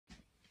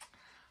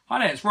Hi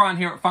there, it's Ryan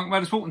here at Funk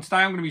Motorsport, and today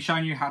I'm going to be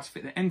showing you how to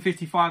fit the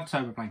N55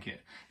 Turbo blanket.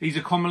 These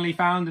are commonly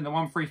found in the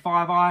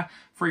 135i,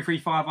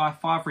 335i,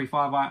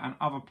 535i and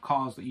other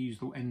cars that use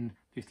the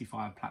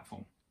N55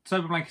 platform.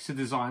 Turbo blankets are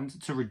designed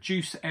to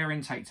reduce air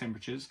intake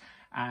temperatures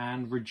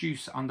and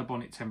reduce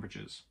underbonnet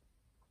temperatures.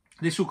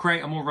 This will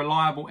create a more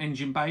reliable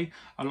engine bay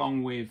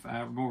along with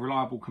more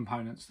reliable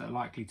components that are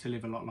likely to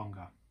live a lot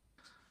longer.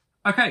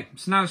 Okay,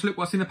 so now let's look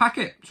what's in the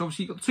packet. So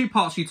obviously you've got two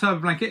parts of your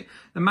turbo blanket,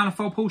 the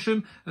manifold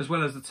portion as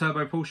well as the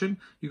turbo portion.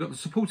 You've got the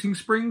supporting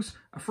springs,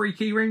 a free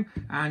key ring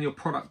and your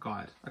product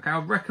guide. Okay,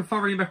 I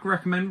thoroughly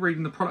recommend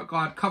reading the product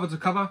guide cover to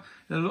cover.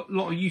 There are a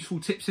lot of useful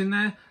tips in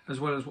there as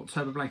well as what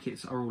turbo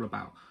blankets are all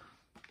about.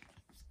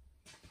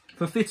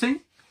 For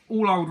fitting,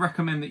 all I would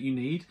recommend that you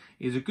need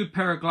is a good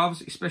pair of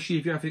gloves, especially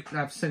if you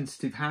have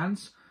sensitive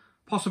hands,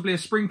 possibly a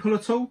spring puller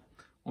tool,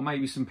 or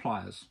maybe some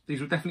pliers. These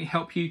will definitely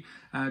help you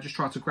just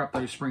try to grab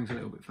those springs a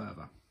little bit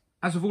further.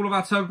 As with all of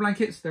our turbo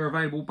blankets, they're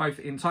available both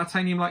in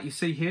titanium like you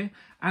see here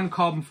and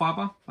carbon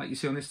fibre like you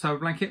see on this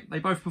turbo blanket. They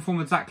both perform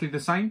exactly the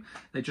same,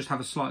 they just have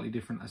a slightly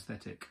different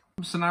aesthetic.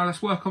 So now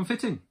let's work on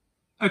fitting.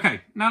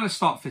 Okay, now let's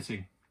start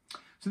fitting.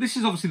 So this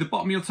is obviously the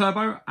bottom of your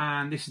turbo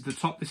and this is the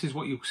top. This is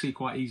what you'll see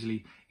quite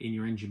easily in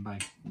your engine bay,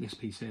 this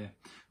piece here.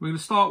 We're going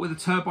to start with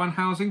the turbine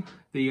housing,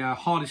 the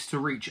hardest to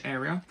reach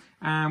area.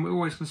 And we're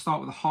always going to start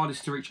with the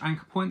hardest to reach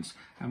anchor points.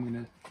 And we're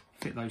going to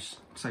fit those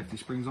safety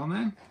springs on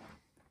there.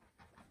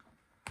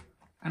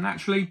 And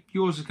actually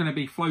yours is going to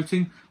be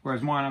floating,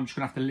 whereas mine I'm just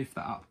going to have to lift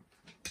that up.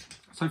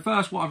 So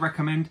first what I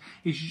recommend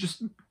is you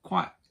just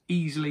quite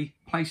easily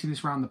placing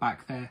this around the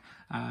back there.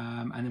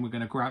 And then we're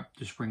going to grab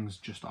the springs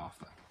just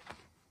after.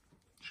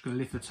 Just going to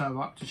lift the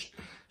turbo up just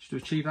to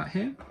achieve that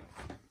here.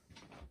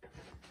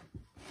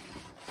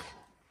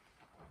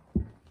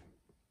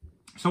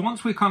 So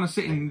once we're kind of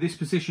sitting in this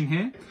position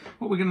here,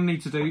 what we're going to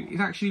need to do is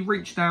actually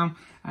reach down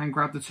and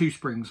grab the two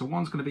springs. So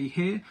one's going to be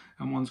here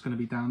and one's going to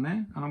be down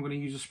there. And I'm going to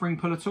use a spring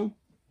puller tool.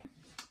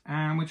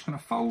 And we're just going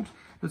to fold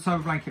the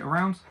turbo blanket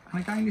around.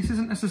 And again, this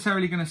isn't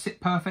necessarily going to sit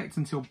perfect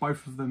until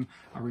both of them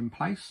are in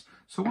place.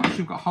 So once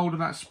you've got hold of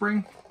that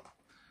spring,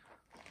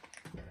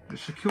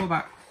 just secure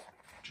that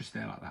just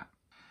there like that.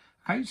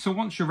 Okay, so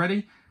once you're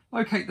ready,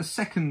 locate the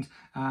second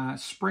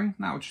spring.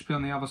 That will just be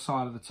on the other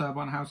side of the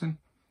turbine housing.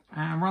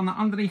 And run that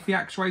underneath the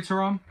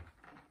actuator arm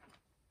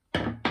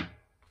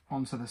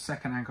onto the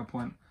second anchor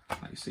point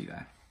that you see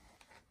there.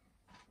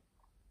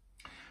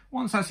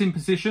 Once that's in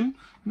position,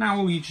 now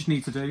all you just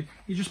need to do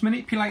is just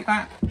manipulate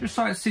that just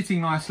so it's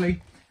sitting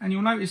nicely. And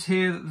you'll notice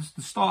here that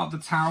the start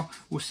of the towel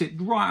will sit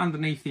right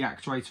underneath the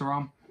actuator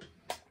arm.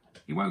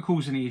 It won't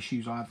cause any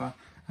issues either.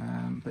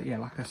 But yeah,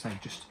 like I say,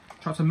 just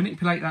try to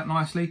manipulate that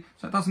nicely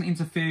so it doesn't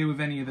interfere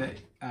with any of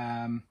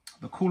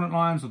the coolant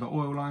lines or the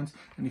oil lines,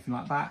 anything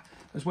like that,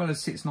 as well as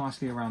sits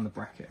nicely around the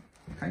bracket.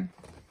 Okay.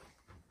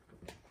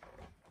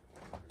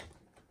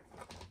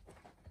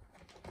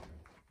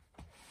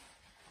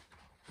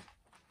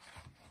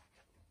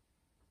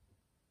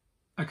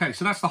 Okay,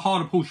 so that's the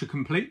harder portion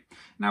complete.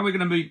 Now we're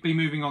going to be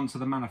moving on to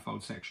the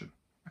manifold section.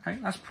 Okay,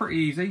 that's pretty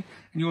easy,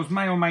 and yours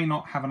may or may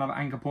not have another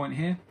anchor point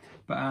here,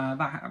 but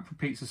that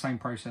repeats the same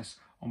process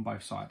on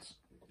both sides.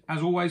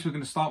 As always, we're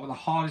going to start with the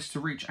hardest to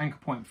reach anchor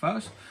point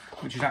first,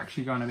 which is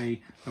actually going to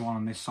be the one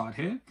on this side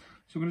here.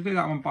 So we're going to do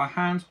that one by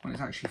hand when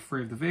it's actually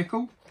free of the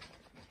vehicle.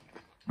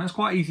 That's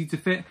quite easy to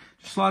fit.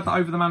 Just slide that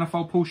over the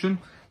manifold portion,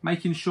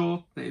 making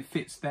sure that it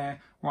fits there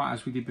right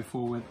as we did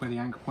before where the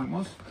anchor point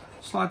was.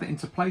 Slide that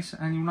into place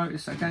and you'll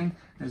notice again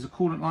there's a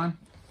coolant line.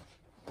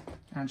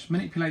 And just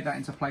manipulate that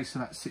into place so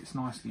that sits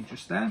nicely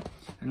just there.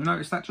 And you'll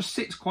notice that just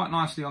sits quite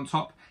nicely on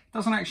top. It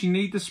doesn't actually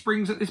need the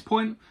springs at this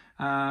point,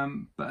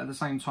 but at the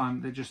same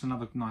time, they're just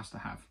another nice to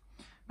have.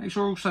 Make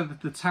sure also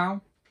that the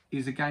towel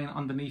is again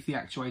underneath the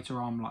actuator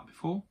arm like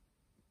before.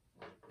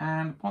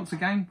 And once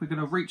again, we're going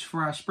to reach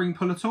for our spring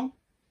puller tool.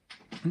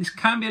 And this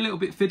can be a little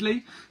bit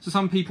fiddly. So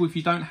some people, if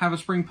you don't have a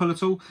spring puller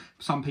tool,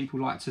 some people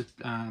like to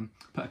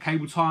put a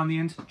cable tie on the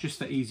end just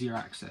for easier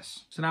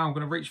access. So now I'm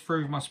going to reach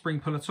through with my spring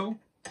puller tool.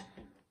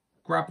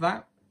 Grab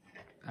that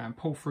and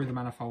pull through the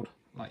manifold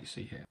like you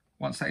see here.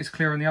 Once that is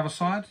clear on the other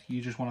side, you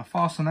just want to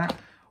fasten that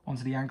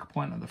onto the anchor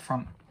point at the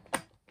front,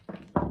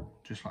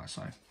 just like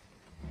so.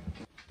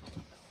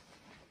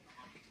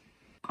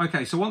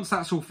 Okay, so once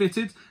that's all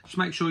fitted, just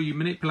make sure you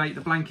manipulate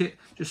the blanket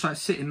just so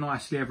it's sitting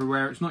nicely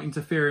everywhere. It's not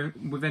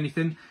interfering with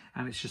anything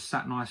and it's just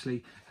sat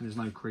nicely and there's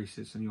no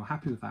creases and you're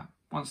happy with that.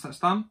 Once that's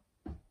done,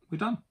 we're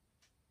done.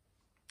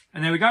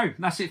 And there we go,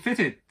 that's it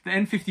fitted. The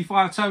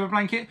N55 Turbo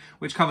blanket,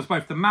 which covers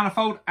both the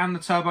manifold and the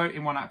turbo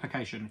in one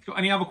application. If you've got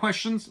any other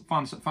questions,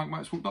 find us at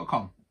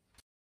funkmotorsport.com.